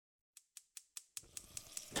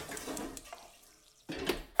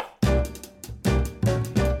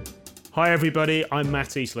Hi everybody, I'm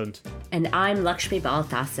Matt Eastland. And I'm Lukxmi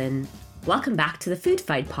Balthasan. Welcome back to the Food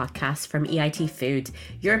Fight podcast from EIT Food,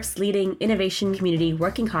 Europe's leading innovation community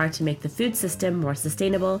working hard to make the food system more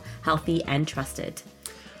sustainable, healthy and trusted.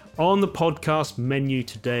 On the podcast menu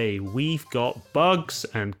today, we've got bugs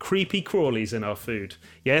and creepy crawlies in our food.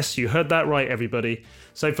 Yes, you heard that right, everybody.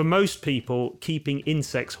 So for most people, keeping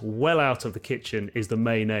insects well out of the kitchen is the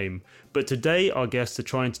main aim. But today, our guests are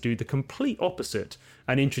trying to do the complete opposite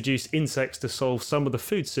and introduce insects to solve some of the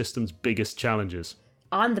food system's biggest challenges.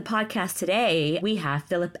 On the podcast today, we have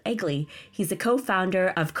Philipp Egli. He's the co-founder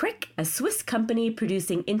of Crick, a Swiss company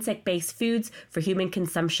producing insect-based foods for human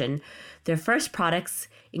consumption. Their first products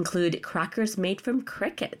include crackers made from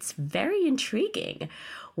crickets. Very intriguing.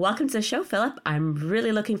 Welcome to the show, Philipp. I'm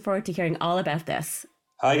really looking forward to hearing all about this.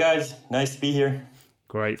 Hi guys, nice to be here.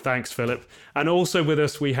 Great, thanks Philipp. And also with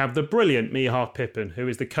us we have the brilliant Miha Pipan, who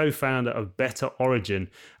is the co-founder of Better Origin,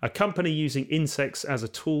 a company using insects as a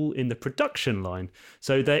tool in the production line.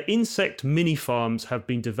 So their insect mini farms have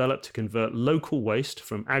been developed to convert local waste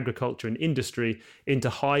from agriculture and industry into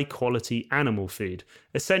high quality animal feed,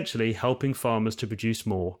 essentially helping farmers to produce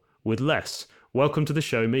more with less. Welcome to the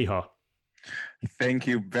show, Miha. Thank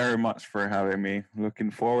you very much for having me.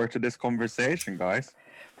 Looking forward to this conversation, guys.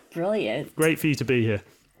 Brilliant. Great for you to be here.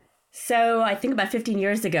 So I think about 15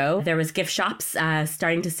 years ago, there was gift shops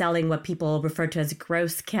starting to selling what people refer to as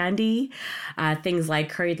gross candy. Things like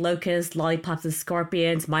curried locusts, lollipops of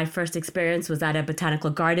scorpions. My first experience was at a botanical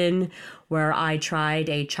garden where I tried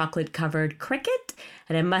a chocolate-covered cricket.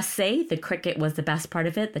 And I must say, the cricket was the best part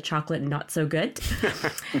of it. The chocolate, not so good.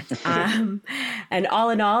 And all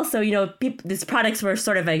in all, so, these products were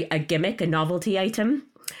sort of a gimmick, a novelty item.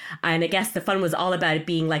 And I guess the fun was all about it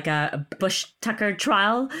being like a Bush Tucker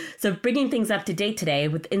trial. So bringing things up to date today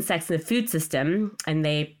with insects in the food system, and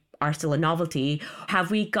they are still a novelty. Have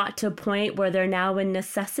we got to a point where they're now a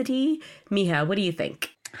necessity? Miha, what do you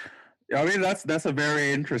think? I mean, that's a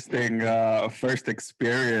very interesting first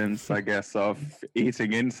experience, I guess, of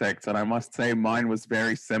eating insects. And I must say mine was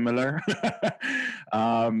very similar.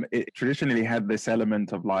 It traditionally had this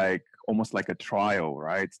element of almost like a trial,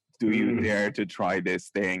 right? Do you dare to try this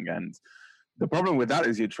thing? And the problem with that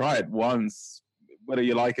is you try it once, whether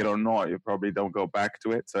you like it or not, you probably don't go back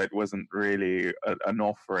to it. So it wasn't really an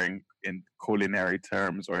offering in culinary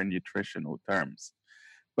terms or in nutritional terms.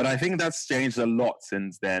 But I think that's changed a lot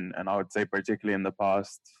since then. And I would say particularly in the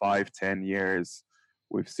past 5-10 years,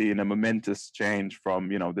 we've seen a momentous change from,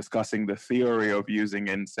 discussing the theory of using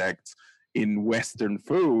insects in Western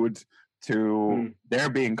food to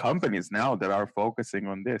there being companies now that are focusing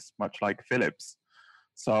on this, much like Philips.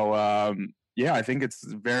 So, I think it's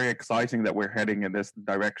very exciting that we're heading in this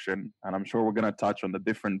direction. And I'm sure we're going to touch on the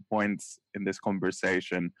different points in this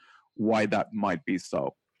conversation, why that might be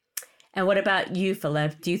so. And what about you,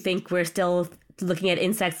 Philipp? Do you think we're still looking at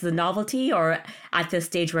insects as a novelty, or at this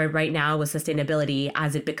stage where right now with sustainability,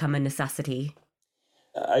 has it become a necessity?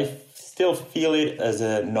 I still feel it as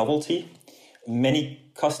a novelty. Many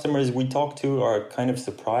customers we talk to are kind of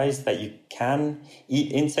surprised that you can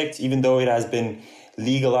eat insects, even though it has been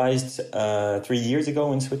legalized 3 years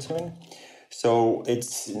ago in Switzerland. So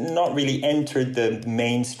it's not really entered the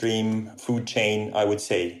mainstream food chain, I would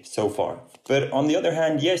say, so far. But on the other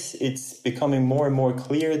hand, yes, it's becoming more and more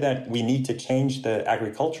clear that we need to change the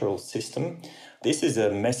agricultural system. This is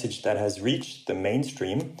a message that has reached the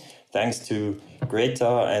mainstream thanks to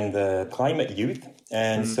Greta and the climate youth.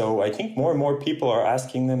 And so I think more and more people are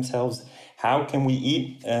asking themselves, how can we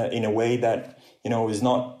eat in a way that, is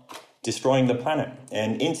not destroying the planet?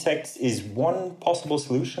 And insects is one possible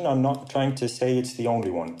solution. I'm not trying to say it's the only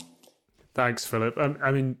one. Thanks, Philipp.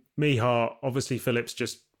 Miha, obviously Philipp's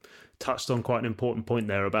just touched on quite an important point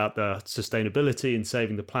there about the sustainability and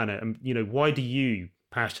saving the planet. And, why do you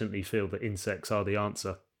passionately feel that insects are the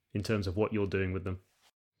answer in terms of what you're doing with them?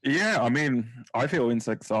 Yeah, I feel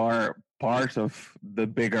insects are part of the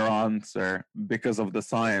bigger answer because of the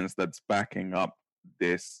science that's backing up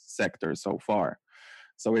this sector so far.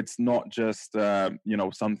 So it's not just,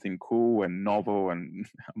 something cool and novel, and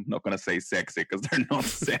I'm not going to say sexy because they're not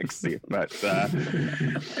sexy, but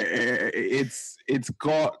it's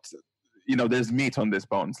got, there's meat on these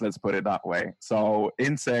bones, let's put it that way. So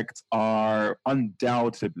insects are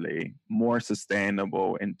undoubtedly more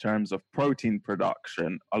sustainable in terms of protein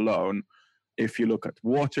production alone. If you look at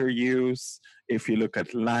water use, if you look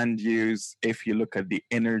at land use, if you look at the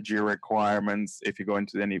energy requirements, if you go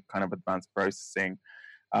into any kind of advanced processing,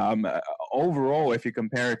 overall, if you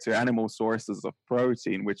compare it to animal sources of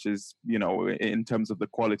protein, which is, in terms of the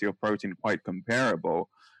quality of protein, quite comparable,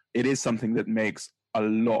 it is something that makes a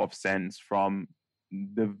lot of sense from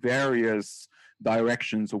the various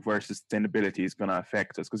directions of where sustainability is going to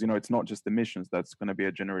affect us. Because, it's not just emissions, that's going to be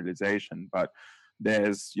a generalization, but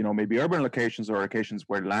there's, maybe urban locations or locations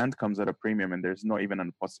where land comes at a premium and there's not even a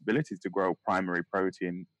possibility to grow primary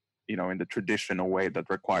protein, in the traditional way that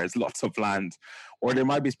requires lots of land. Or there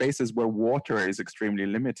might be spaces where water is extremely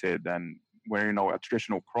limited and where, a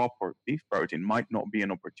traditional crop or beef protein might not be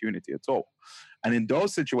an opportunity at all. And in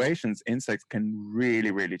those situations, insects can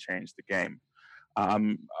really, really change the game.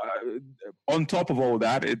 On top of all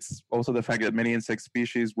that, it's also the fact that many insect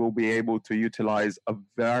species will be able to utilize a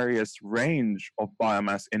various range of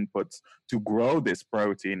biomass inputs to grow this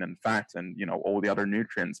protein and fat and, all the other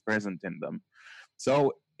nutrients present in them.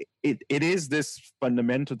 So it is this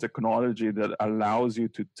fundamental technology that allows you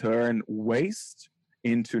to turn waste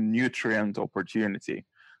into nutrient opportunity.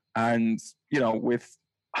 And, with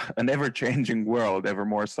an ever-changing world, ever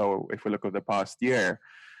more so if we look at the past year,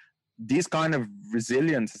 these kind of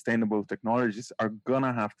resilient, sustainable technologies are going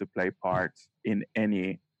to have to play part in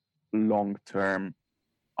any long-term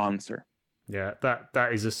answer. Yeah,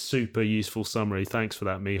 that is a super useful summary. Thanks for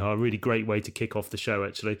that, Miha. A really great way to kick off the show,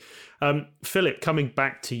 actually. Philipp, coming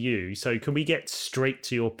back to you. So can we get straight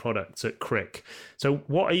to your products at Crick? So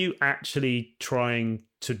what are you actually trying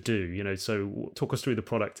to do? So talk us through the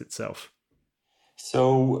product itself.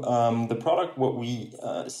 So the product, what we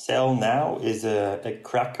sell now is a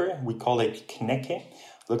cracker. We call it Knecke.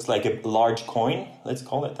 Looks like a large coin, let's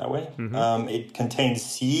call it that way. Mm-hmm. It contains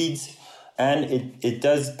seeds, and it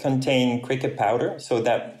does contain cricket powder. So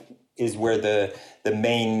that is where the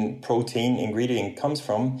main protein ingredient comes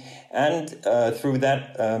from. And through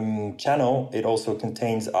that channel, it also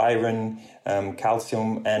contains iron,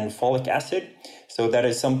 calcium, and folic acid. So that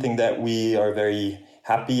is something that we are very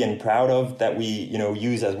happy and proud of, that we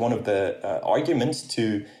use as one of the arguments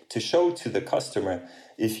to show to the customer,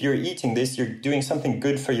 if you're eating this, you're doing something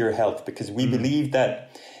good for your health, because we believe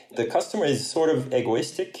that the customer is sort of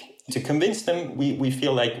egoistic. To convince them, we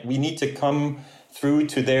feel like we need to come through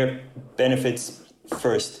to their benefits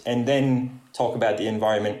first and then talk about the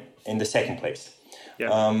environment in the second place.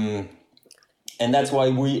 Yeah. And that's why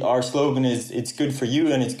our slogan is, it's good for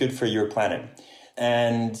you and it's good for your planet.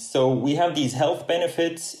 And so we have these health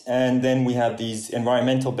benefits, and then we have these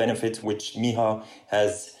environmental benefits, which Miha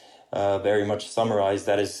has very much summarized.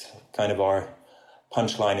 That is kind of our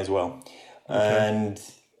punchline as well. Okay. And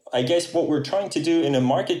I guess what we're trying to do in a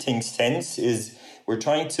marketing sense is we're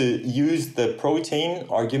trying to use the protein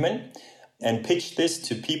argument and pitch this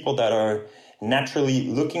to people that are naturally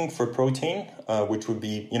looking for protein, which would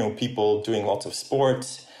be, people doing lots of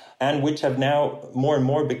sports, and which have now more and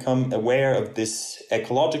more become aware of this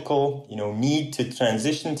ecological, need to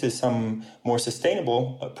transition to some more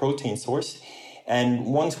sustainable protein source. And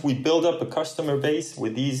once we build up a customer base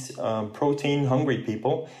with these protein-hungry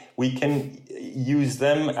people, we can use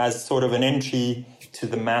them as sort of an entry to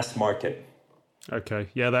the mass market. Okay,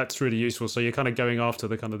 yeah, that's really useful. So you're kind of going after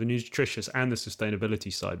the kind of the nutritious and the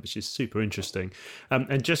sustainability side, which is super interesting.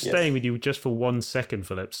 And just staying with you just for 1 second,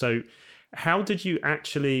 Philipp. So how did you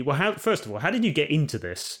actually, first of all, how did you get into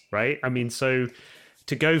this, right? I mean, so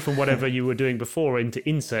to go from whatever you were doing before into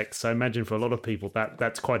insects, I imagine for a lot of people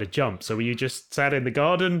that's quite a jump. So were you just sat in the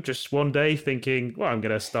garden just one day thinking, well, I'm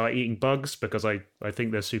going to start eating bugs because I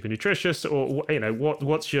think they're super nutritious, or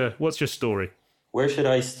what's your story? Where should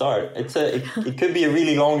I start? It could be a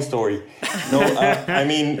really long story. No, I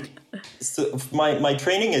mean, so my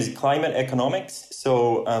training is climate economics.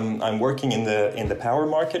 So I'm working in the power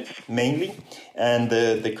market mainly, and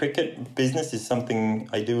the cricket business is something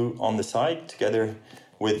I do on the side together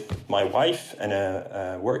with my wife and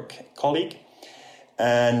a work colleague.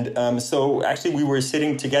 And so actually we were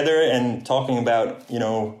sitting together and talking about,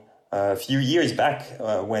 a few years back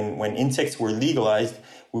when insects were legalized,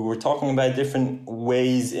 we were talking about different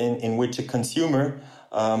ways in which a consumer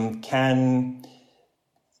can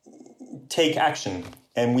take action.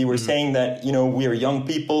 And we were saying that, we are young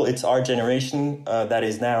people. It's our generation that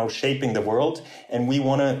is now shaping the world. And we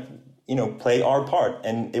want to, play our part.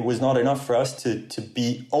 And it was not enough for us to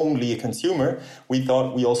be only a consumer. We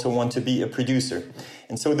thought we also want to be a producer.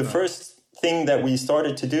 And so the first thing that we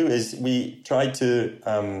started to do is we tried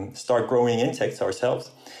to start growing insects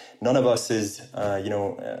ourselves. None of us is,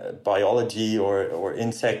 biology or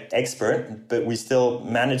insect expert, but we still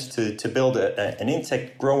managed to build an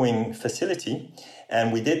insect growing facility.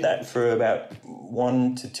 And we did that for about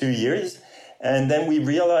 1 to 2 years. And then we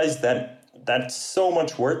realized that that's so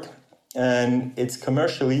much work, and it's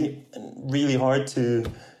commercially really hard to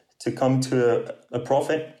come to a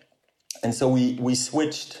profit. And so we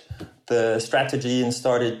switched the strategy and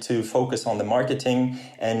started to focus on the marketing.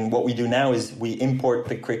 And what we do now is we import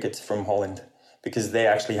the crickets from Holland because they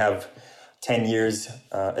actually have 10 years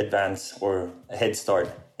advance or a head start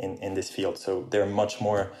in this field. So they're much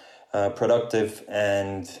more productive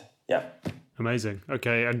and yeah. Amazing.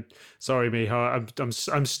 Okay, and sorry,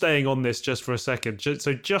 Miha, I'm staying on this just for a second.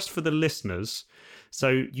 So just for the listeners,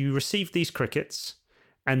 so you receive these crickets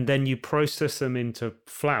and then you process them into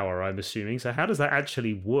flour, I'm assuming. So how does that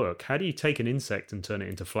actually work? How do you take an insect and turn it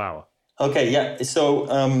into flour? Okay, yeah. So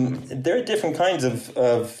there are different kinds of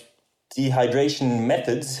dehydration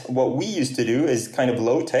methods. What we used to do is kind of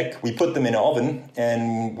low tech. We put them in an oven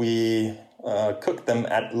and we cook them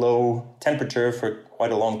at low temperature for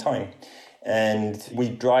quite a long time. And we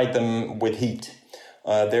dried them with heat.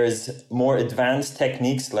 There's more advanced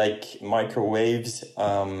techniques like microwaves,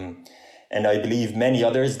 and I believe many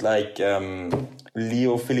others like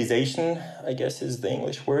lyophilization, I guess is the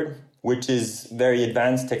English word, which is very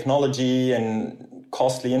advanced technology and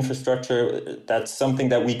costly infrastructure. That's something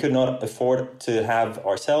that we could not afford to have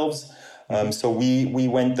ourselves. So we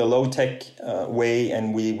went the low-tech way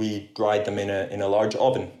and we dried them in a large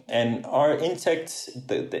oven. And our insects,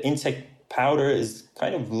 the insect powder is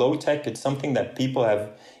kind of low-tech. It's something that people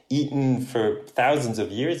have eaten for thousands of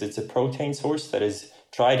years. It's a protein source that is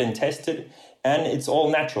tried and tested, and it's all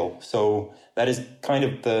natural. So that is kind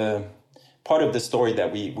of the part of the story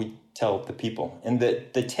that we tell the people. And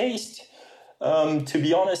the taste, to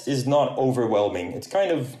be honest, is not overwhelming. It's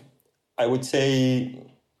kind of, I would say,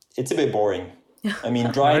 it's a bit boring. I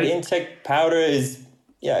mean, dried insect powder is,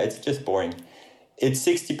 it's just boring. It's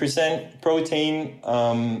 60% protein,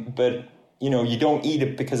 but you don't eat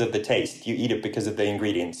it because of the taste. You eat it because of the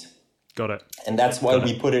ingredients. Got it. And that's why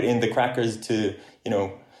we put it in the crackers to,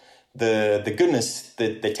 the goodness,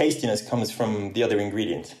 the tastiness comes from the other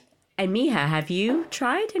ingredients. And Miha, have you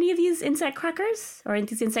tried any of these insect crackers or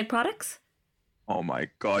these insect products? Oh my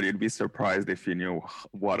God, you'd be surprised if you knew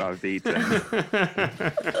what I've eaten.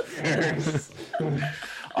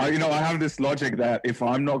 I have this logic that if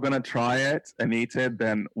I'm not going to try it and eat it,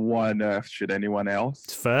 then why on earth should anyone else?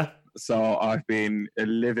 It's fair. So I've been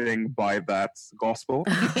living by that gospel.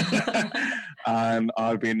 And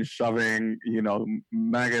I've been shoving,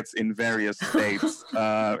 maggots in various states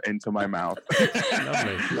into my mouth.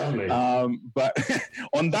 Lovely. But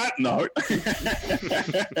on that note,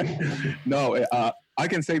 I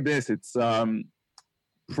can say this. It's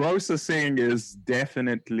processing is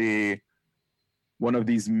definitely one of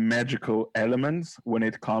these magical elements when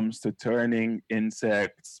it comes to turning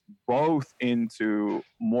insects both into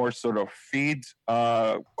more sort of feed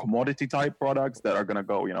commodity type products that are going to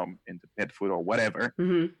go, into pet food or whatever,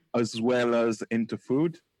 as well as into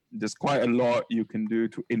food. There's quite a lot you can do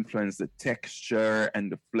to influence the texture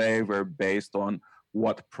and the flavor based on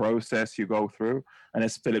what process you go through. And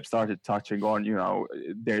as Philipp started touching on,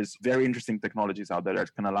 there's very interesting technologies out there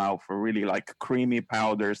that can allow for really like creamy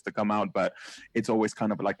powders to come out, but it's always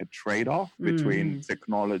kind of like a trade-off between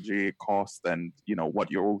technology, cost, and, what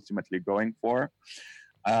you're ultimately going for.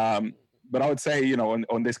 But I would say,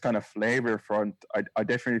 on this kind of flavor front, I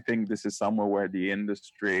definitely think this is somewhere where the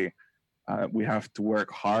industry, we have to work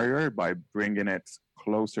harder by bringing it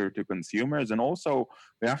closer to consumers, and also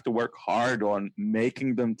we have to work hard on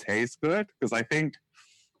making them taste good, because I think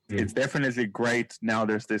it's definitely great now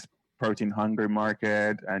there's this protein hungry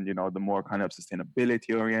market and the more kind of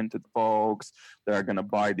sustainability oriented folks that are going to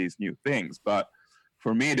buy these new things. But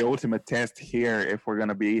for me, the ultimate test here, if we're going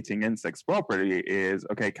to be eating insects properly, is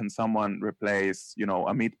okay, can someone replace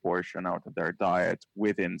a meat portion out of their diet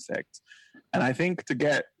with insects? And I think to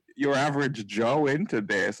get your average Joe into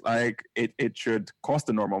this, like it should cost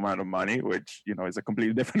a normal amount of money, which is a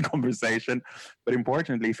completely different conversation. But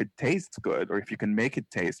importantly, if it tastes good, or if you can make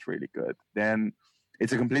it taste really good, then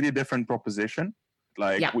it's a completely different proposition.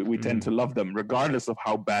 Like we tend to love them regardless of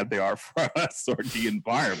how bad they are for us or the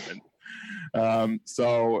environment.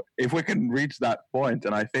 So if we can reach that point,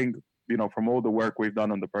 and I think from all the work we've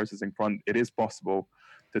done on the processing front, it is possible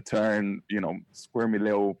to turn, squirmy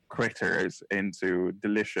little critters into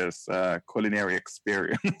delicious culinary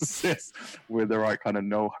experiences with the right kind of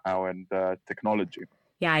know-how and technology.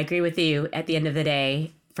 Yeah, I agree with you. At the end of the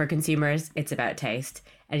day, for consumers, it's about taste.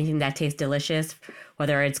 Anything that tastes delicious,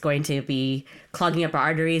 whether it's going to be clogging up our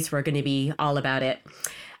arteries, we're going to be all about it.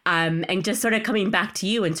 And just sort of coming back to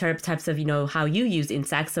you in terms of, how you use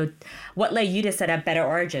insects. So what led you to set up Better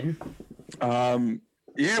Origin?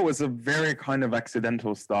 Yeah, it was a very kind of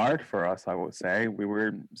accidental start for us, I would say. We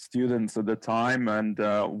were students at the time, and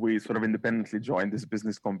we sort of independently joined this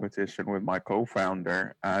business competition with my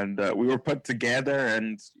co-founder, and we were put together,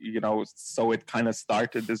 and so it kind of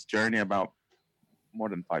started this journey about more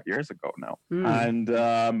than 5 years ago now. And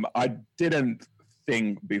I didn't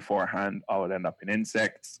think beforehand I would end up in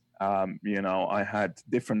insects. I had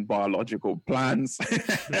different biological plans.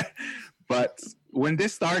 But when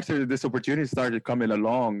this opportunity started coming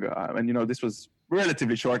along, and this was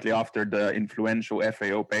relatively shortly after the influential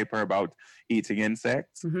FAO paper about eating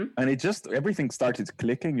insects, and everything started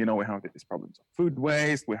clicking. We have these problems of food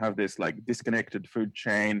waste, we have this like disconnected food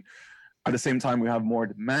chain. At the same time, we have more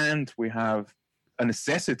demand, we have a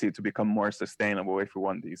necessity to become more sustainable if we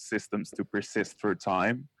want these systems to persist through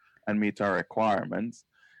time and meet our requirements.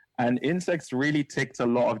 And insects really ticked a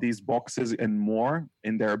lot of these boxes and more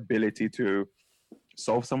in their ability to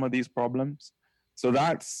solve some of these problems. So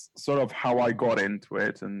that's sort of how I got into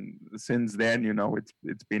it. And since then,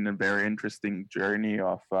 it's been a very interesting journey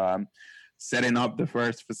of setting up the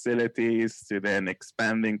first facilities, to then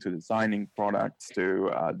expanding, to designing products,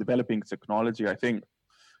 to developing technology. I think,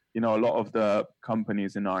 a lot of the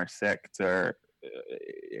companies in our sector,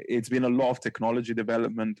 it's been a lot of technology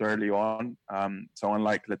development early on. So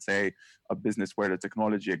unlike, let's say, a business where the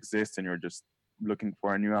technology exists and you're just looking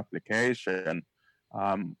for a new application,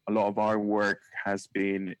 a lot of our work has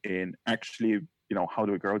been in actually, how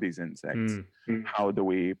do we grow these insects? How do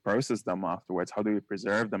we process them afterwards? How do we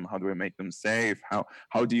preserve them? How do we make them safe?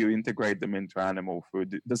 How do you integrate them into animal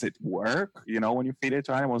food? Does it work? When you feed it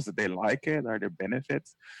to animals, do they like it? Are there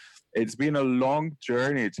benefits? It's been a long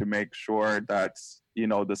journey to make sure that,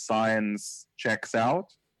 the science checks out.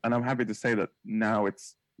 And I'm happy to say that now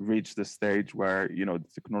it's reached the stage where, the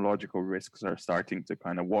technological risks are starting to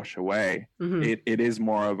kind of wash away. It is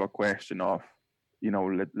more of a question of,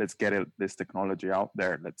 let's get this technology out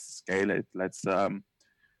there. Let's scale it. Let's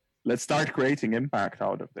start creating impact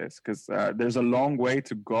out of this, because there's a long way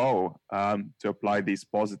to go to apply these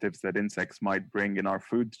positives that insects might bring in our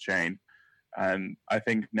food chain. And I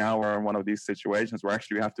think now we're in one of these situations where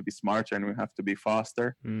actually we have to be smarter and we have to be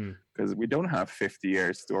faster, because we don't have 50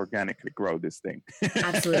 years to organically grow this thing.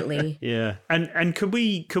 Absolutely. Yeah. And can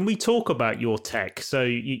we talk about your tech? So,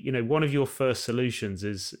 one of your first solutions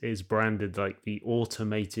is branded like the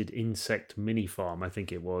automated insect mini farm, I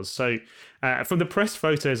think it was. So from the press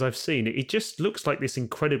photos I've seen, it just looks like this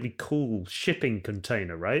incredibly cool shipping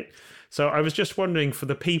container, right? So I was just wondering, for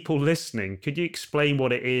the people listening, could you explain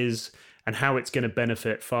what it is and how it's going to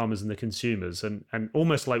benefit farmers and the consumers, and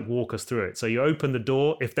almost like walk us through it? So you open the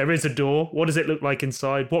door, if there is a door, what does it look like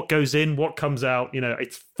inside? What goes in? What comes out?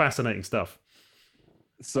 It's fascinating stuff.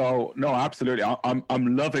 So, no, absolutely.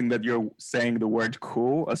 I'm loving that you're saying the word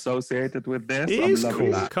cool associated with this. It is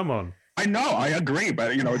cool. That. Come on. I know, I agree,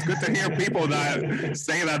 but it's good to hear people that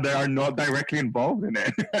say that they are not directly involved in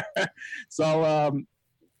it. So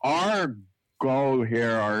our goal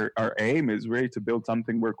here, our aim is really to build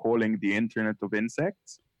something we're calling the Internet of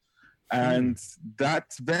Insects. And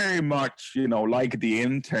that's very much, like the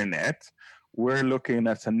internet, we're looking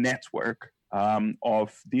at a network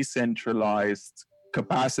of decentralized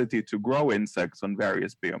capacity to grow insects on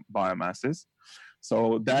various biomasses.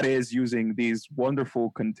 So that is using these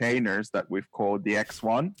wonderful containers that we've called the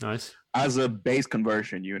X1. Nice. As a base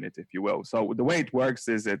conversion unit, if you will. So the way it works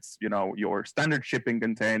is it's, your standard shipping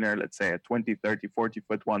container, let's say a 20, 30,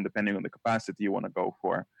 40-foot one, depending on the capacity you want to go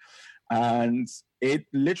for. And it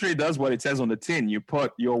literally does what it says on the tin. You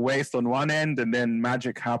put your waste on one end and then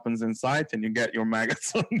magic happens inside and you get your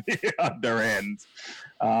maggots on the other end.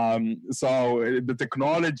 So the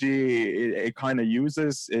technology, it kind of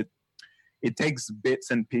uses it. It takes bits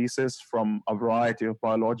and pieces from a variety of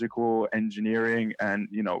biological engineering and,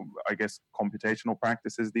 I guess, computational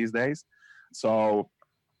practices these days. So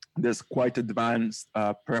there's quite advanced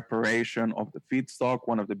preparation of the feedstock.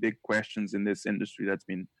 One of the big questions in this industry that's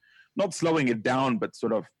been not slowing it down, but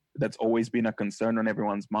sort of that's always been a concern on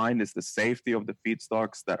everyone's mind is the safety of the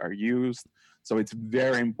feedstocks that are used. So it's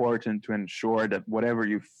very important to ensure that whatever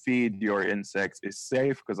you feed your insects is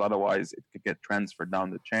safe, because otherwise it could get transferred down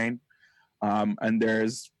the chain. And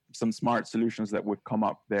there's some smart solutions that would come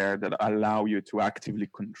up there that allow you to actively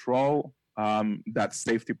control that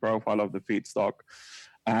safety profile of the feedstock.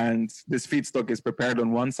 And this feedstock is prepared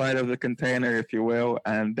on one side of the container, if you will,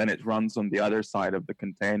 and then it runs on the other side of the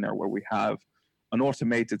container where we have an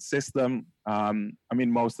automated system.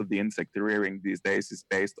 Most of the insect rearing these days is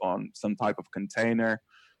based on some type of container.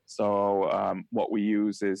 So what we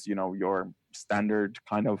use is, your standard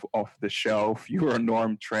kind of off the shelf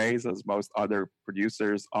Euronorm trays as most other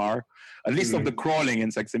producers are, at least of the crawling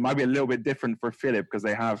insects. It might be a little bit different for Philipp because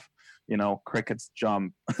they have, crickets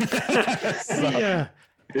jump. So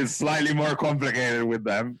it's slightly more complicated with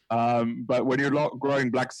them. But when you're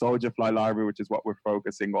growing black soldier fly larvae, which is what we're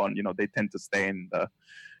focusing on, they tend to stay in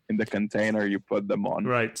the container you put them on.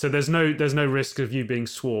 Right. So there's no risk of you being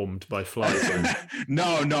swarmed by flies.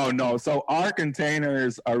 No. So our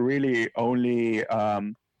containers are really only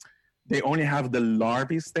they only have the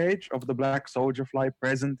larvae stage of the black soldier fly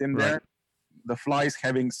present in there. The flies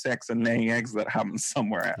having sex and laying eggs, that happens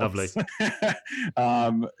somewhere else. Lovely.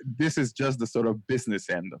 This is just the sort of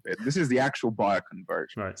business end of it. This is the actual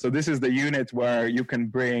bioconversion. Right. So this is the unit where you can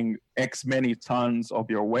bring X many tons of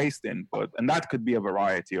your waste input, and that could be a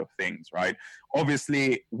variety of things, right?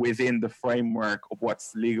 Obviously, within the framework of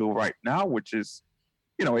what's legal right now, which is,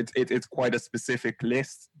 it's quite a specific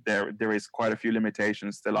list. There is quite a few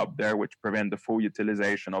limitations still up there, which prevent the full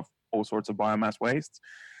utilization of all sorts of biomass wastes.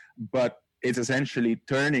 But it's essentially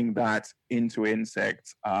turning that into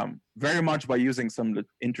insects, very much by using some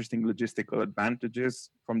interesting logistical advantages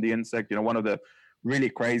from the insect. One of the really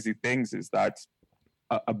crazy things is that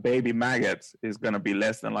a baby maggot is going to be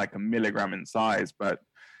less than like a milligram in size, but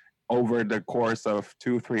over the course of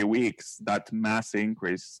 2-3 weeks, that mass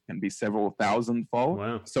increase can be several thousand-fold.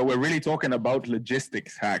 Wow. So we're really talking about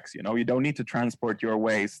logistics hacks. You don't need to transport your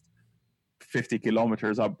waste 50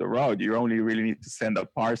 kilometers up the road. You only really need to send a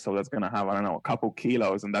parcel that's going to have, a couple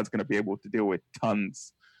kilos, and that's going to be able to deal with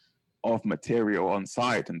tons of material on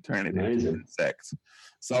site and turn it into insects.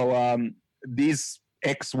 So these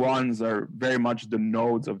X1s are very much the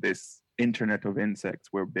nodes of this Internet of Insects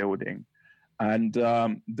we're building. And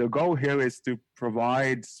the goal here is to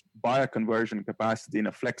provide bioconversion capacity in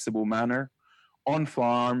a flexible manner on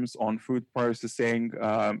farms, on food processing,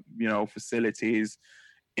 facilities.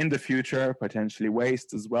 In the future, potentially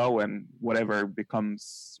waste as well, and whatever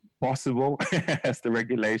becomes possible as the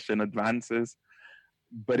regulation advances.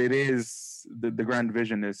 But it is, the grand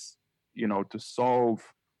vision is, to solve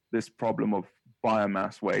this problem of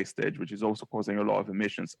biomass wastage, which is also causing a lot of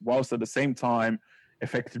emissions, whilst at the same time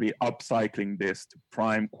effectively upcycling this to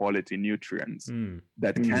prime quality nutrients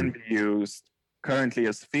that can be used currently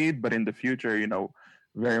as feed, but in the future,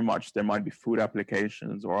 very much there might be food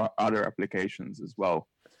applications or other applications as well.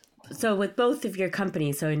 So with both of your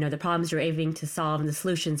companies, the problems you're aiming to solve and the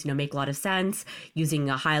solutions, make a lot of sense, using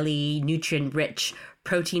a highly nutrient-rich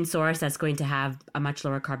protein source that's going to have a much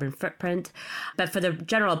lower carbon footprint. But for the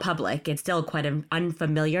general public, it's still quite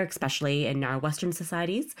unfamiliar, especially in our Western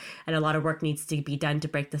societies. And a lot of work needs to be done to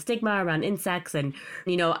break the stigma around insects. And,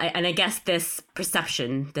 I guess this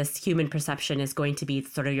human perception is going to be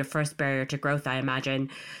sort of your first barrier to growth, I imagine.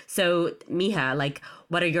 So Miha,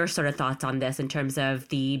 what are your sort of thoughts on this in terms of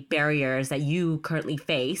the barriers that you currently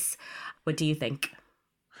face? What do you think?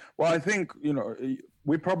 Well, I think,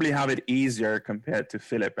 we probably have it easier compared to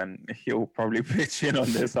Philipp, and he'll probably pitch in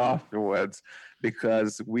on this afterwards,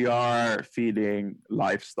 because we are feeding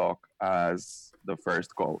livestock as the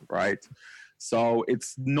first goal, right? So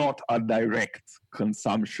it's not a direct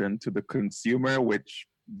consumption to the consumer, which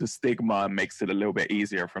the stigma makes it a little bit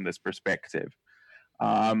easier from this perspective.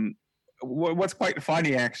 What's quite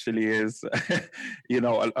funny, actually, is,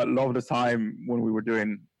 a lot of the time when we were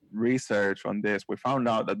doing research on this, we found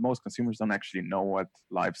out that most consumers don't actually know what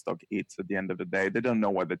livestock eats at the end of the day. They don't know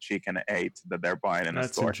what the chicken ate that they're buying in a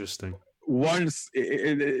store. That's interesting.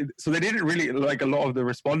 So they didn't really, a lot of the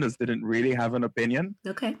respondents didn't really have an opinion.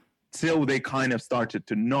 Okay. Till they kind of started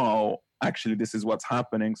to know, actually, this is what's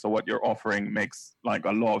happening. So what you're offering makes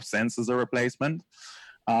a lot of sense as a replacement.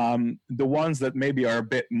 The ones that maybe are a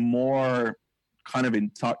bit more kind of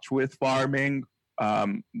in touch with farming,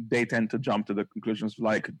 they tend to jump to the conclusions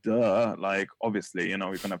obviously, you're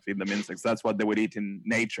going to feed them insects. That's what they would eat in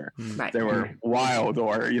nature. Right. They were wild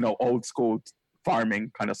or, old school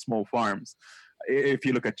farming, kind of small farms. If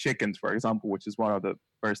you look at chickens, for example, which is one of the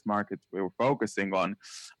first markets we were focusing on,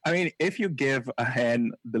 if you give a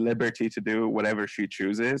hen the liberty to do whatever she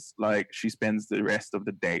chooses, she spends the rest of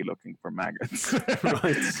the day looking for maggots.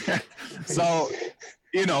 Right. So,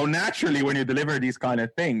 naturally, when you deliver these kind of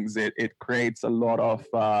things, it creates a lot of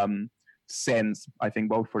sense, I think,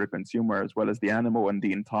 both for the consumer as well as the animal and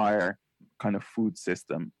the entire kind of food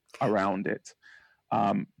system around it.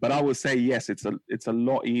 But I would say, yes, it's a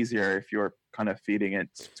lot easier if you're kind of feeding it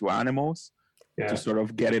to animals to sort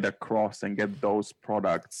of get it across and get those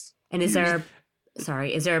products. And is there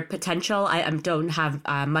a potential? I don't have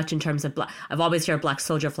much in terms of, I've always heard black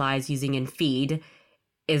soldier flies using in feed.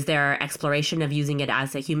 Is there exploration of using it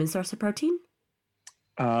as a human source of protein?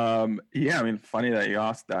 Yeah, I mean, funny that you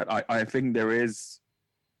asked that. I think there is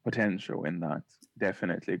potential in that,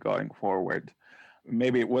 definitely going forward.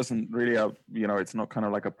 Maybe it wasn't really it's not kind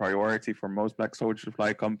of like a priority for most black soldier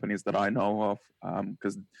fly companies that I know of.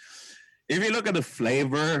 Because if you look at the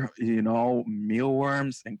flavor,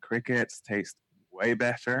 mealworms and crickets taste way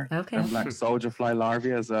better than black soldier fly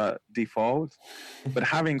larvae as a default. But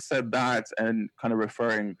having said that, and kind of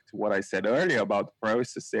referring to what I said earlier about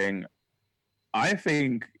processing, I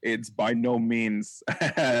think it's by no means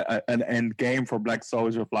an end game for black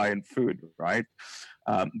soldier fly in food, right?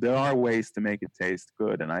 There are ways to make it taste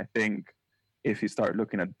good. And I think if you start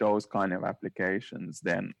looking at those kind of applications,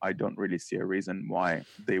 then I don't really see a reason why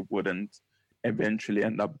they wouldn't eventually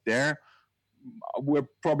end up there. We're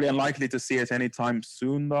probably unlikely to see it anytime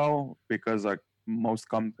soon, though, because like most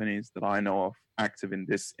companies that I know of active in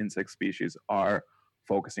this insect species are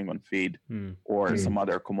focusing on feed or some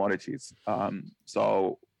other commodities.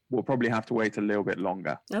 So we'll probably have to wait a little bit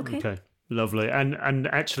longer. Okay. Lovely. And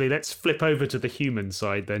actually, let's flip over to the human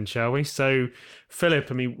side then, shall we? So, Philipp,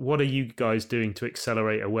 I mean, what are you guys doing to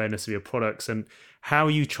accelerate awareness of your products, and how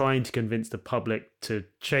are you trying to convince the public to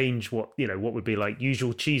change what would be like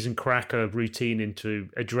usual cheese and cracker routine into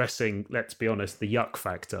addressing, let's be honest, the yuck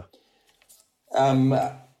factor?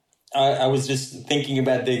 I was just thinking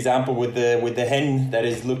about the example with the hen that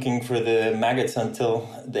is looking for the maggots until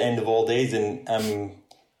the end of all days, and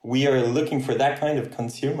we are looking for that kind of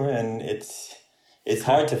consumer, and it's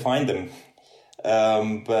hard to find them.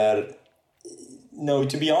 But no,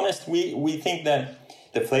 to be honest, we think that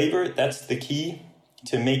the flavor, that's the key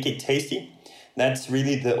to make it tasty. That's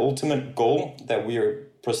really the ultimate goal that we are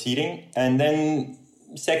proceeding. And then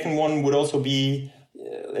second one would also be,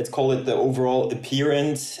 let's call it the overall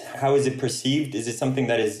appearance. How is it perceived? Is it something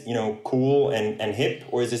that is, cool and hip,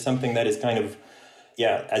 or is it something that is kind of,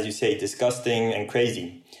 as you say, disgusting and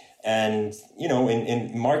crazy? And,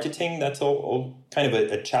 in marketing, that's all kind of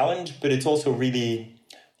a challenge, but it's also really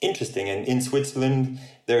interesting. And in Switzerland,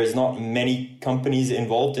 there is not many companies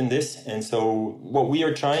involved in this. And so what we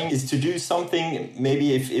are trying is to do something,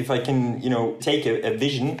 maybe if I can, take a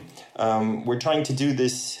vision, we're trying to do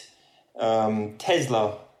this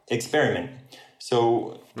Tesla experiment.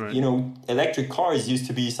 So, right. Electric cars used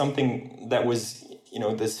to be something that was,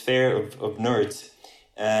 the sphere of nerds.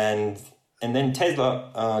 And then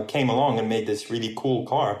Tesla came along and made this really cool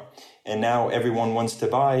car. And now everyone wants to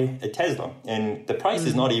buy a Tesla. And the price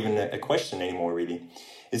is not even a question anymore, really.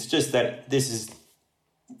 It's just that this is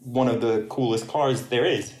one of the coolest cars there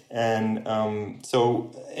is. And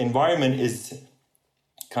so environment is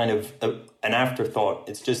kind of an afterthought.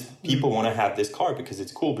 It's just people want to have this car because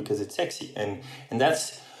it's cool, because it's sexy. And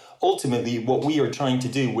that's ultimately what we are trying to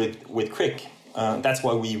do with Crick. That's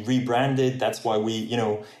why we rebranded. That's why we,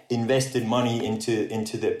 invested money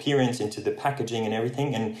into the appearance, into the packaging and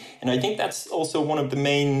everything. And I think that's also one of the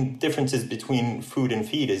main differences between food and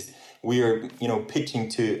feed is we are, pitching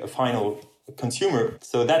to a final consumer.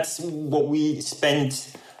 So that's what we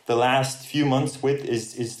spent the last few months with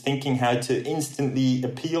is thinking how to instantly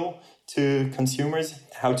appeal to consumers,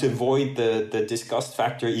 how to avoid the disgust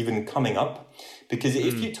factor even coming up. Because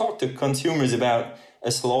if you talk to consumers about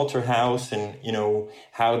a slaughterhouse and,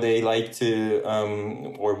 how they like to,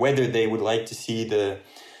 or whether they would like to see the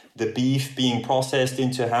beef being processed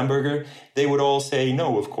into a hamburger, they would all say,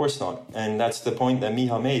 no, of course not. And that's the point that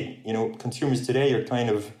Miha made. Consumers today are kind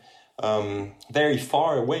of very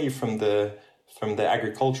far away from the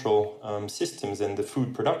agricultural systems and the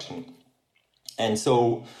food production. And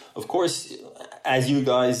so, of course, as you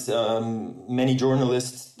guys, many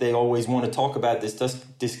journalists, they always want to talk about this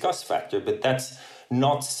disgust factor, but that's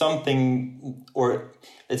not something, or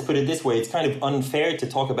let's put it this way, it's kind of unfair to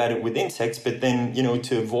talk about it with insects, but then,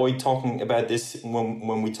 to avoid talking about this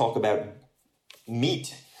when we talk about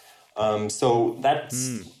meat. So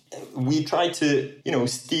that's, we try to,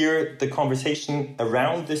 steer the conversation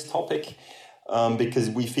around this topic because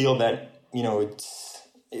we feel that,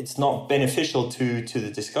 it's not beneficial to the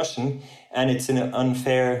discussion, and it's an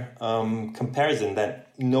unfair comparison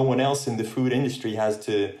that no one else in the food industry has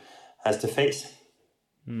to face.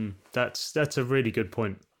 That's a really good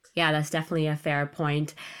point. Yeah, that's definitely a fair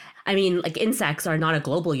point. I mean, like insects are not a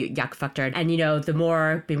global yuck factor. And, the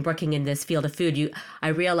more I've been working in this field of food, I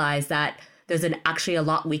realize that there's actually a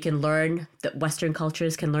lot we can learn that Western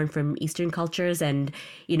cultures can learn from Eastern cultures. And,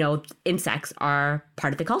 insects are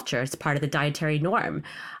part of the culture. It's part of the dietary norm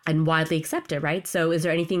and widely accepted, right? So is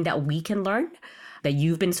there anything that we can learn that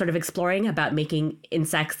you've been sort of exploring about making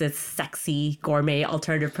insects this sexy gourmet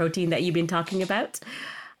alternative protein that you've been talking about?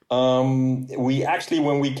 We actually,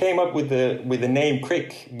 when we came up with the name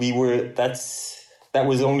Crick, that's that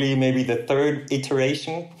was only maybe the third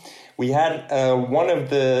iteration. We had one of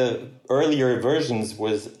the earlier versions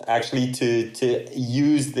was actually to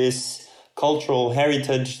use this cultural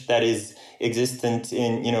heritage that is existent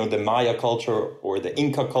in, the Maya culture or the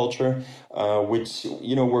Inca culture, which,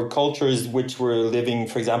 were cultures which were living,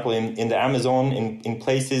 for example, in the Amazon, in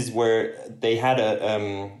places where they had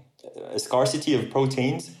a scarcity of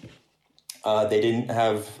proteins. They didn't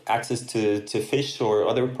have access to fish or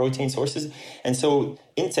other protein sources. And so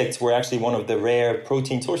insects were actually one of the rare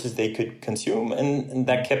protein sources they could consume, and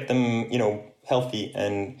that kept them, healthy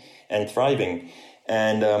and thriving.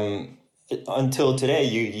 And until today,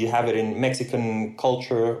 you have it in Mexican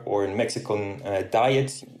culture or in Mexican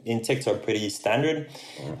diets. Insects are pretty standard.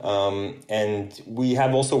 And we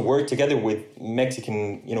have also worked together with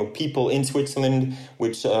Mexican, people in Switzerland,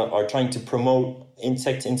 which are trying to promote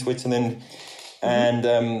insects in Switzerland.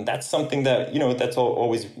 And that's something that, that's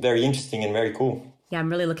always very interesting and very cool. Yeah, I'm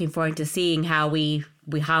really looking forward to seeing how we,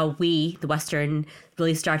 the Western,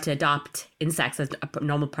 really start to adopt insects as a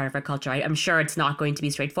normal part of our culture. I'm sure it's not going to be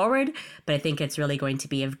straightforward, but I think it's really going to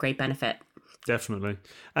be of great benefit. Definitely.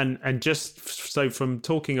 And just so from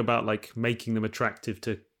talking about like making them attractive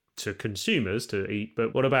to consumers to eat,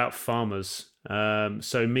 but what about farmers?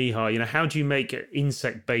 So Miha, how do you make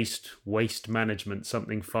insect-based waste management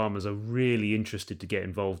something farmers are really interested to get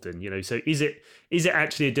involved in? So is it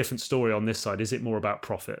actually a different story on this side? Is it more about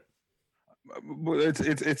profit? Well,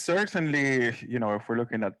 it's certainly, if we're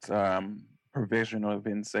looking at provision of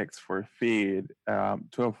insects for feed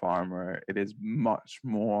to a farmer, it is much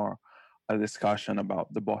more a discussion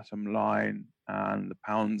about the bottom line and the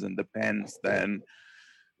pounds and the pence than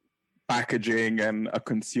packaging and a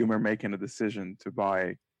consumer making a decision to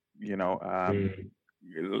buy,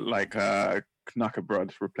 like a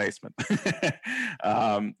knackebrod replacement.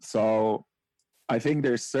 So I think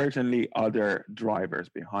there's certainly other drivers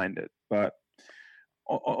behind it. But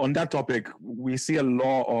on that topic, we see a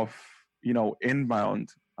lot of, inbound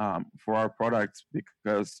for our products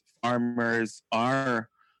because farmers are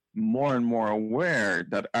more and more aware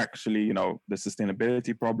that actually, the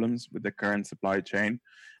sustainability problems with the current supply chain,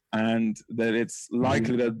 and that it's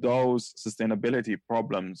likely that those sustainability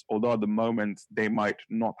problems, although at the moment they might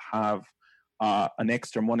not have an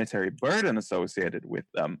extra monetary burden associated with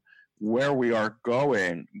them, where we are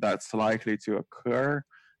going, that's likely to occur,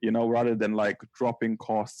 rather than like dropping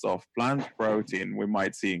costs of plant protein, we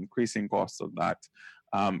might see increasing costs of that.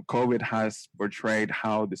 COVID has portrayed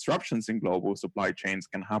how disruptions in global supply chains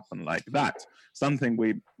can happen like that. Something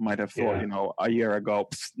we might have thought, a year ago,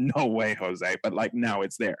 no way, Jose, but like now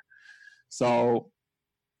it's there. So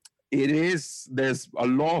there's a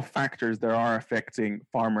lot of factors that are affecting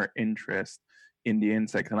farmer interest in the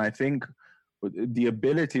insect. And I think the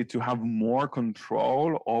ability to have more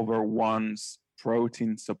control over one's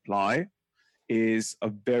protein supply is a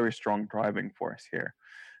very strong driving force here.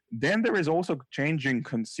 Then there is also changing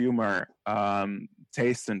consumer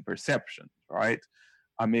taste and perception, right?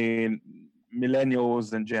 I mean,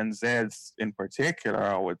 millennials and Gen Zs in particular,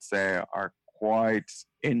 I would say, are quite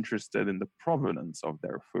interested in the provenance of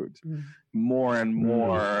their food. More and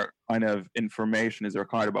more kind of information is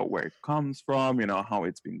required about where it comes from, how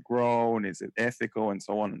it's been grown, is it ethical, and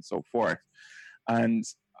so on and so forth. And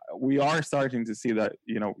we are starting to see that,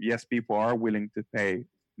 yes, people are willing to pay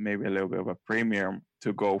maybe a little bit of a premium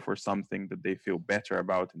to go for something that they feel better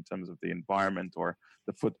about in terms of the environment or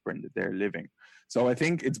the footprint that they're living. So I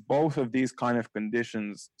think it's both of these kind of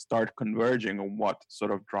conditions start converging on what sort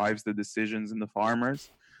of drives the decisions in the farmers.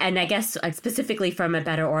 And I guess specifically from a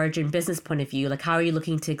Better Origin business point of view, like how are you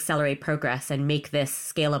looking to accelerate progress and make this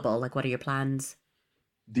scalable? Like what are your plans?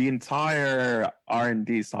 The entire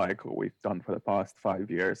R&D cycle we've done for the past 5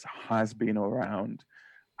 years has been around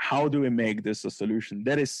how do we make this a solution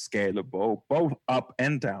that is scalable, both up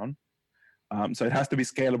and down. So it has to be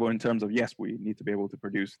scalable in terms of, yes, we need to be able to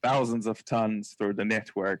produce thousands of tons through the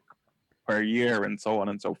network per year and so on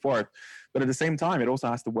and so forth. But at the same time, it also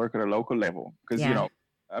has to work at a local level because,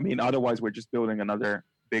 otherwise we're just building another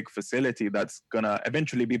big facility that's going to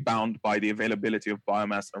eventually be bound by the availability of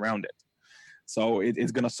biomass around it. So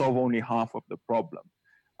it's going to solve only half of the problem.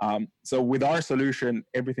 So with our solution,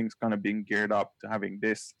 everything's kind of being geared up to having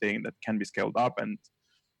this thing that can be scaled up and,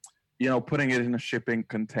 putting it in a shipping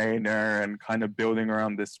container and kind of building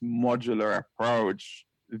around this modular approach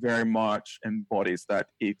very much embodies that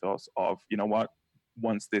ethos of,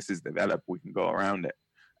 once this is developed, we can go around it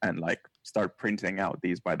and like start printing out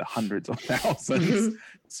these by the hundreds of thousands.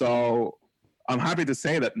 So I'm happy to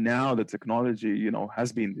say that now the technology,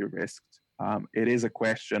 has been de-risked. It is a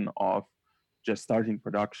question of just starting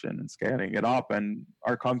production and scaling it up. And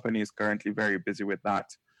our company is currently very busy with that.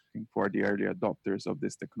 For the early adopters of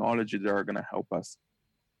this technology, they are going to help us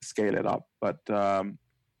scale it up. But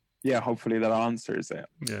hopefully that answers it.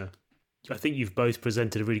 Yeah. I think you've both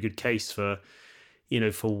presented a really good case for,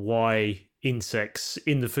 for why insects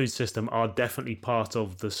in the food system are definitely part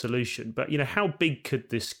of the solution. But, how big could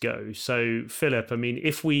this go? So, Philipp, I mean,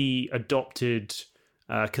 if we adopted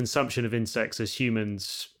consumption of insects as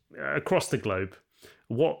humans across the globe,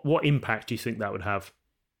 what impact do you think that would have?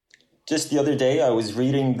 Just the other day, I was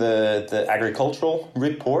reading the agricultural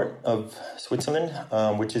report of Switzerland,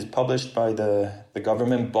 which is published by the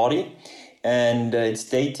government body. And it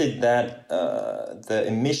stated that the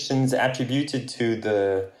emissions attributed to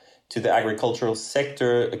the agricultural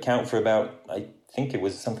sector account for about, I think it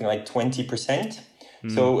was something like 20%.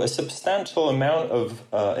 So a substantial amount of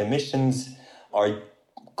emissions are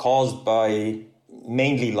caused by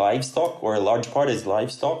mainly livestock, or a large part is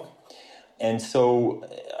livestock. And so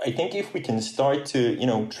I think if we can start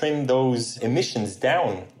to, trim those emissions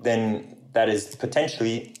down, then that is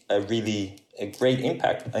potentially a great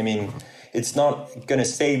impact. I mean, it's not going to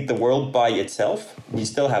save the world by itself. We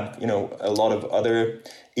still have, a lot of other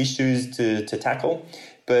issues to tackle,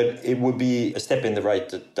 but it would be a step in the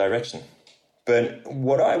right direction. But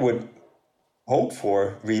what I would hope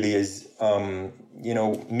for really is,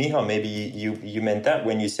 Miha, maybe you meant that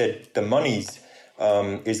when you said the money's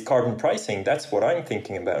is carbon pricing. That's what I'm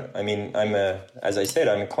thinking about. I mean, as I said,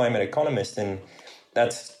 I'm a climate economist, and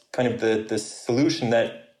that's kind of the solution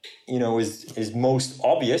that, is most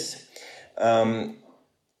obvious,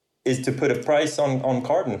 is to put a price on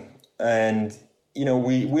carbon. And,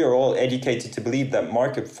 we are all educated to believe that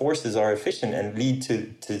market forces are efficient and lead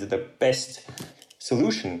to the best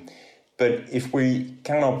solution. But if we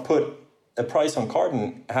cannot put a price on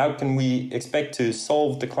carbon, how can we expect to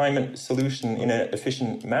solve the climate solution in an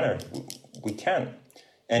efficient manner? We can't,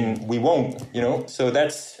 and we won't, so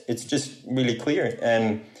it's just really clear.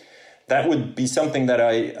 And that would be something that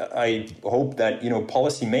I hope that,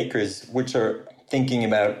 policymakers, which are thinking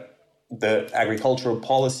about the agricultural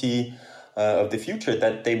policy of the future,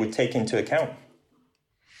 that they would take into account.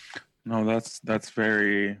 No, that's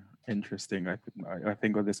very interesting. I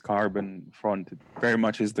think on this carbon front, it very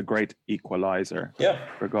much is the great equalizer,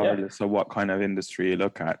 regardless of what kind of industry you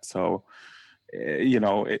look at. So,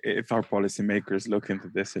 if our policymakers look into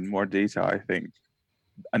this in more detail, I think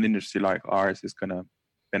an industry like ours is going to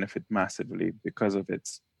benefit massively because of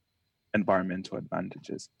its environmental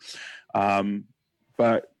advantages.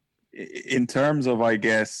 But in terms of, I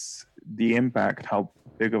guess, the impact, how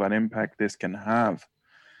big of an impact this can have,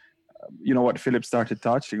 what Philipp started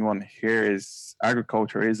touching on here is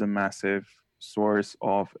agriculture is a massive source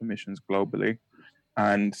of emissions globally.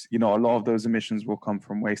 And, a lot of those emissions will come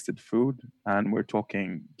from wasted food. And we're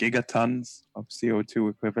talking gigatons of CO2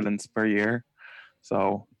 equivalents per year.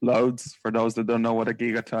 So loads, for those that don't know what a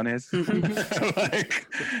gigaton is,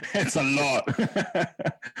 it's a lot.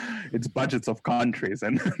 It's budgets of countries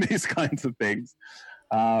and these kinds of things.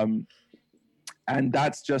 And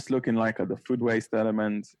that's just looking like at the food waste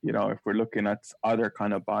element. If we're looking at other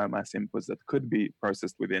kind of biomass inputs that could be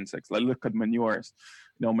processed with insects, like look at manures.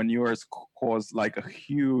 Manures cause like a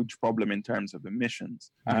huge problem in terms of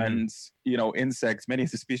emissions. And, insects, many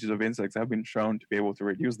of the species of insects have been shown to be able to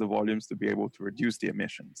reduce the volumes, to be able to reduce the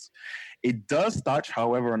emissions. It does touch,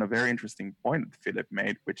 however, on a very interesting point that Philipp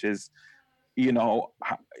made, which is,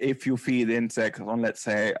 if you feed insects on, let's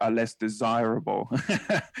say, a less desirable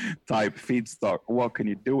type feedstock, what can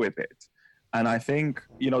you do with it? And I think,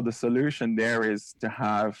 the solution there is to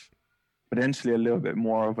have potentially a little bit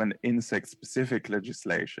more of an insect-specific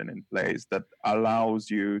legislation in place that allows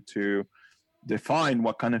you to define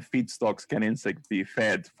what kind of feedstocks can insects be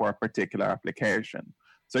fed for a particular application.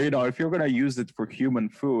 So, if you're going to use it for human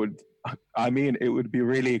food, I mean, it would be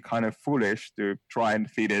really kind of foolish to try and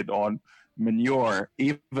feed it on manure,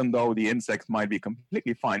 even though the insects might be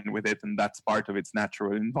completely fine with it and that's part of its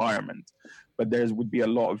natural environment. But there would be a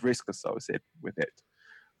lot of risk associated with it.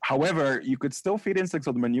 However, you could still feed insects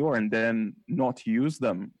on manure and then not use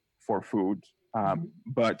them for food,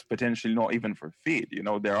 but potentially not even for feed.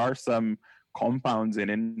 There are some compounds in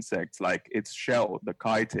insects, like its shell, the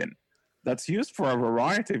chitin, that's used for a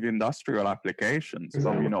variety of industrial applications,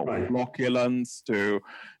 from flocculants to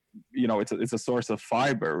it's a source of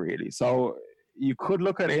fiber, really. So you could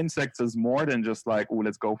look at insects as more than just like,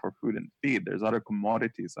 let's go for food and feed. There's other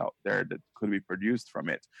commodities out there that could be produced from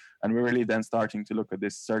it. And we're really then starting to look at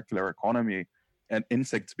this circular economy and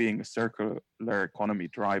insects being a circular economy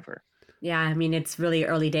driver. Yeah, I mean, it's really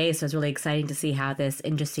early days, so it's really exciting to see how this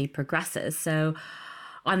industry progresses. So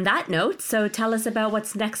On that note, so tell us about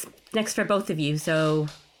what's next for both of you. So,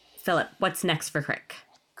 Philipp, what's next for Crick?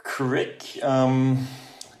 Crick,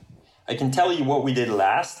 I can tell you what we did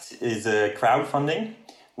last is a crowdfunding,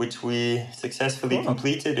 which we successfully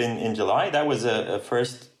completed in July. That was a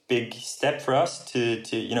first big step for us to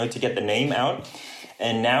get the name out.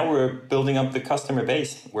 And now we're building up the customer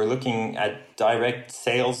base. We're looking at direct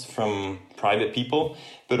sales from private people,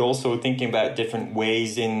 but also thinking about different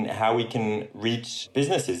ways in how we can reach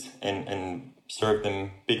businesses and serve them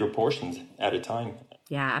bigger portions at a time.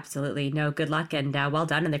 Yeah, absolutely. No, good luck and well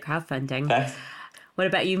done in the crowdfunding. Thanks. What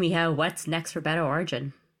about you, Miha? What's next for Better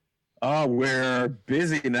Origin? Oh, we're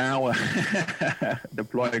busy now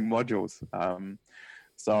deploying modules.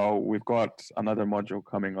 So we've got another module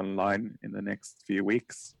coming online in the next few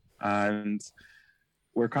weeks. And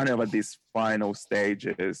we're kind of at these final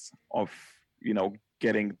stages of,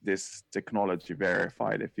 getting this technology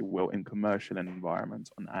verified, if you will, in commercial environments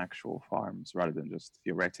on actual farms rather than just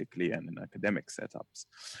theoretically and in academic setups.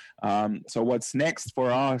 So what's next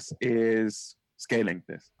for us is scaling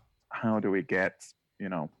this. How do we get,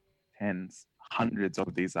 tens, hundreds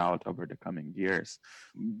of these out over the coming years?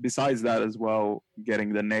 Besides that as well,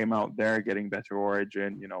 getting the name out there, getting Better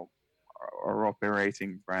Origin, our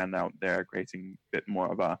operating brand out there, creating a bit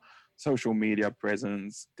more of a social media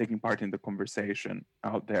presence, taking part in the conversation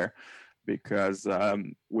out there, because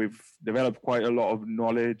we've developed quite a lot of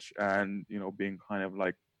knowledge and, being kind of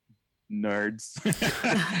like nerds.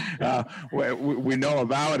 We know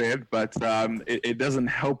about it, but it doesn't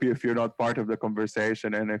help you if you're not part of the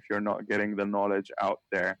conversation and if you're not getting the knowledge out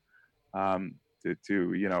there to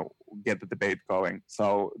get the debate going.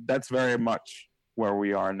 So that's very much where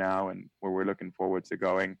we are now and where we're looking forward to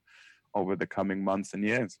going over the coming months and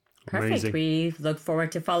years. Perfect. Amazing. We look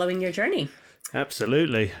forward to following your journey.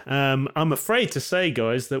 Absolutely. I'm afraid to say,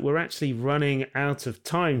 guys, that we're actually running out of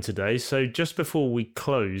time today. So just before we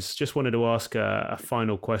close, just wanted to ask a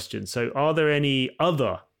final question. So are there any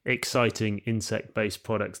other exciting insect-based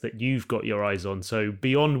products that you've got your eyes on? So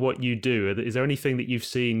beyond what you do, is there anything that you've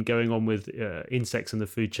seen going on with insects in the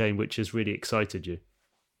food chain which has really excited you?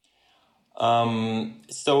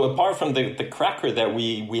 So apart from the cracker that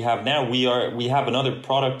we have now, we have another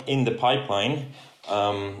product in the pipeline,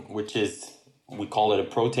 which is, we call it a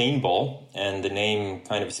protein ball, and the name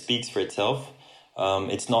kind of speaks for itself.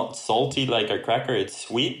 It's not salty like our cracker, it's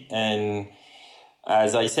sweet. And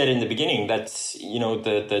as I said in the beginning, that's,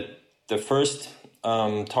 the first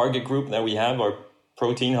target group that we have are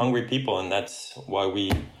protein hungry people. And that's why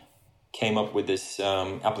we came up with this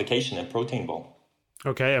application, a protein ball.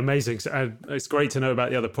 Okay, amazing. So, it's great to know about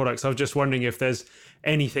the other products. I was just wondering if there's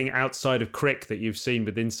anything outside of Crick that you've seen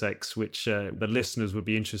with insects, which the listeners would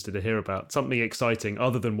be interested to hear about. Something exciting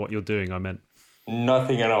other than what you're doing, I meant.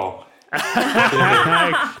 Nothing at all.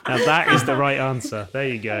 Now that is the right answer. There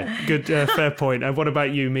you go. Good, fair point. And what about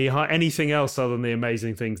you, Miha? Anything else other than the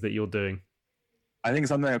amazing things that you're doing? I think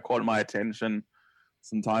something that caught my attention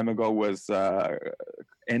some time ago was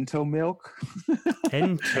ento milk.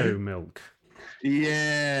 Ento milk.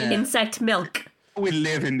 Yeah. Insect milk. We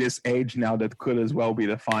live in this age now that could as well be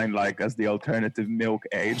defined like as the alternative milk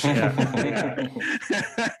age.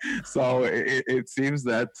 So it seems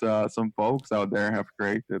that some folks out there have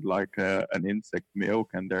created like an insect milk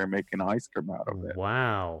and they're making ice cream out of it.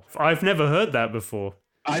 Wow. I've never heard that before.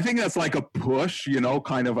 I think that's like a push,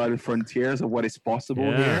 kind of at the frontiers of what is possible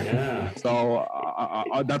here. Yeah. So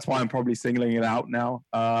that's why I'm probably singling it out now,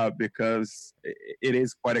 because it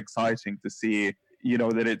is quite exciting to see,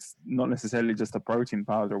 that it's not necessarily just a protein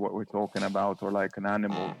powder, what we're talking about, or like an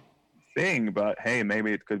animal thing, but hey,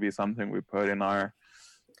 maybe it could be something we put in our,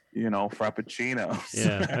 frappuccinos.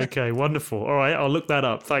 Yeah. Okay. Wonderful. All right. I'll look that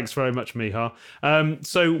up. Thanks very much, Miha.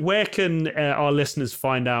 So where can our listeners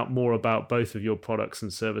find out more about both of your products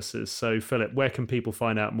and services? So Philipp, where can people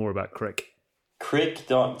find out more about Crick?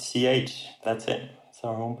 Crick.ch. That's it. It's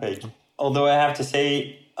our homepage. Although I have to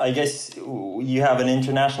say, I guess you have an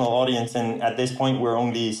international audience, and at this point we're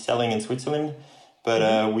only selling in Switzerland,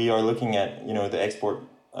 but we are looking at, the export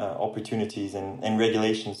opportunities and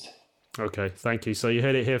regulations. Okay, thank you. So you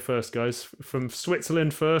heard it here first, guys. From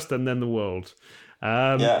Switzerland first and then the world.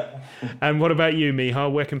 Yeah. And what about you,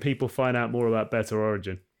 Miha? Where can people find out more about Better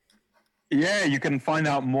Origin? Yeah, you can find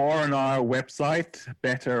out more on our website,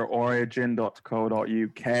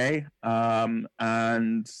 betterorigin.co.uk,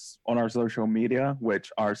 and on our social media,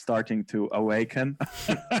 which are starting to awaken.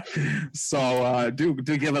 So do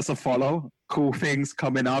give us a follow. Cool things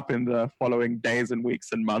coming up in the following days and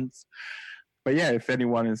weeks and months. But yeah, if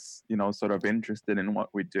anyone is, sort of interested in what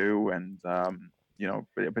we do and,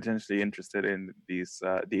 potentially interested in these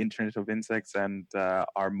the Internet of Insects and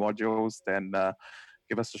our modules, then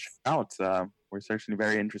give us a shout. We're certainly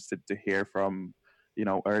very interested to hear from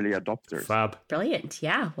early adopters. Fab. Brilliant.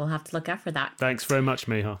 Yeah, we'll have to look out for that. Thanks very much,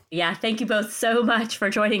 Miha. Yeah, thank you both so much for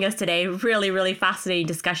joining us today. Really, really fascinating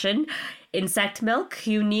discussion. Insect milk,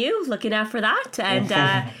 who knew? Looking out for that. And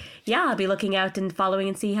yeah, I'll be looking out and following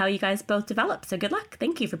and see how you guys both develop. So good luck.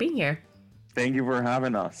 Thank you for being here. Thank you for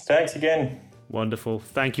having us. Thanks again. Wonderful.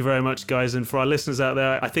 Thank you very much, guys. And for our listeners out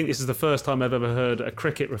there, I think this is the first time I've ever heard a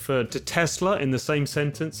cricket referred to Tesla in the same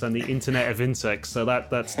sentence and the Internet of Insects. So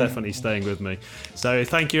that's definitely staying with me. So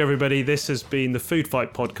thank you, everybody. This has been the Food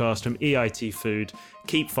Fight podcast from EIT Food.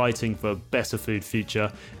 Keep fighting for a better food future.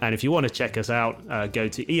 And if you want to check us out, go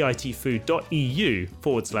to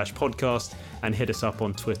eitfood.eu/podcast and hit us up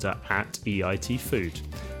on Twitter @EITFood.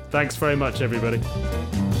 Thanks very much, everybody.